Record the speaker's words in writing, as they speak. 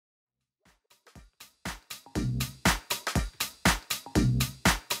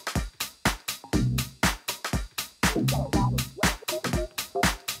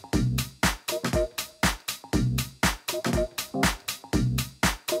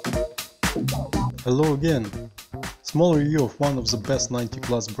Hello again! Small review of one of the best 90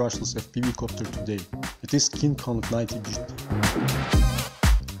 class brushless FPV copter today. It is KingKong 90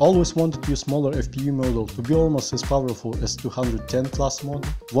 GT. Always wanted your smaller FPV model to be almost as powerful as 210 class model.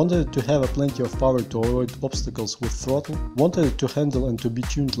 Wanted it to have plenty of power to avoid obstacles with throttle. Wanted it to handle and to be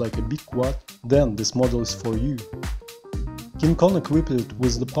tuned like a big quad. Then this model is for you. KingKong equipped it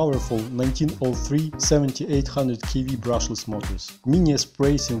with the powerful 1903 7800 kV brushless motors, mini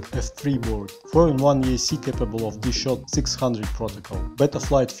racing F3 board, 4-in-1 EAC capable of D-Shot 600 protocol, beta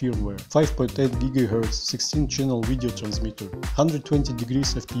flight firmware, 5.8 GHz 16-channel video transmitter, 120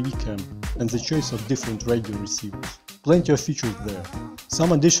 degrees FPV cam, and the choice of different radio receivers. Plenty of features there.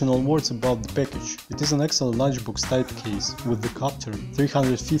 Some additional words about the package. It is an excellent lunchbox type case with the copter,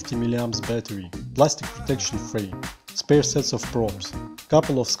 350 mAh battery, plastic protection frame, spare sets of props,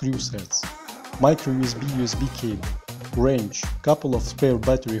 couple of screw sets, micro USB cable, wrench, couple of spare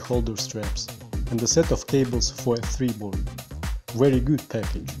battery holder straps, and a set of cables for a F3 board. Very good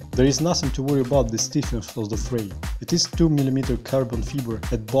package. There is nothing to worry about the stiffness of the frame. It is 2 mm carbon fiber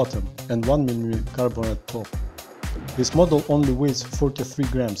at bottom and 1 mm carbon at top. This model only weighs 43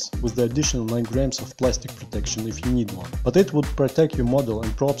 grams with the additional 9 grams of plastic protection if you need one, but it would protect your model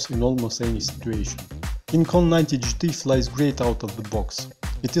and props in almost any situation. KingKong 90 GT flies great out of the box.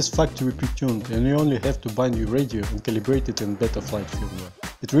 It is factory pre-tuned and you only have to bind your radio and calibrate it in beta flight firmware.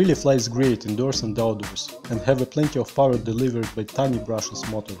 It really flies great indoors and outdoors and have plenty of power delivered by tiny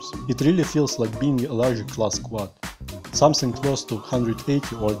brushless motors. It really feels like being a larger class quad, something close to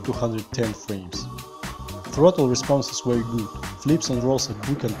 180 or 210 frames. Throttle response is very good, flips and rolls are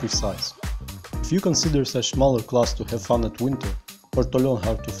quick and precise. If you consider such smaller class to have fun at winter, or to learn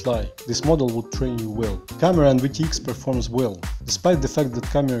how to fly, this model would train you well. Camera and VTX performs well. Despite the fact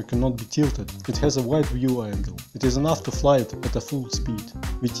that camera cannot be tilted, it has a wide view angle. It is enough to fly it at a full speed.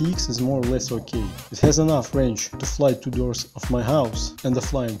 VTX is more or less okay. It has enough range to fly 2 doors of my house and the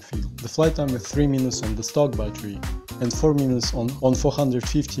flying field. The flight time is 3 minutes on the stock battery and 4 minutes on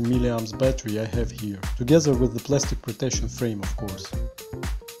 450 mAh battery I have here, together with the plastic protection frame of course.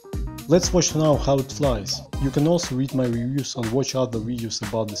 Let's watch now how it flies. You can also read my reviews and watch other videos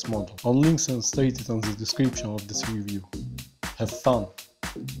about this model, on links and stated in the description of this review. Have fun!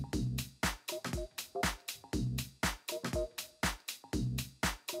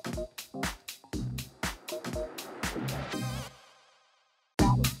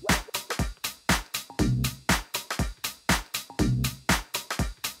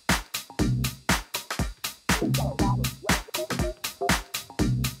 KingKong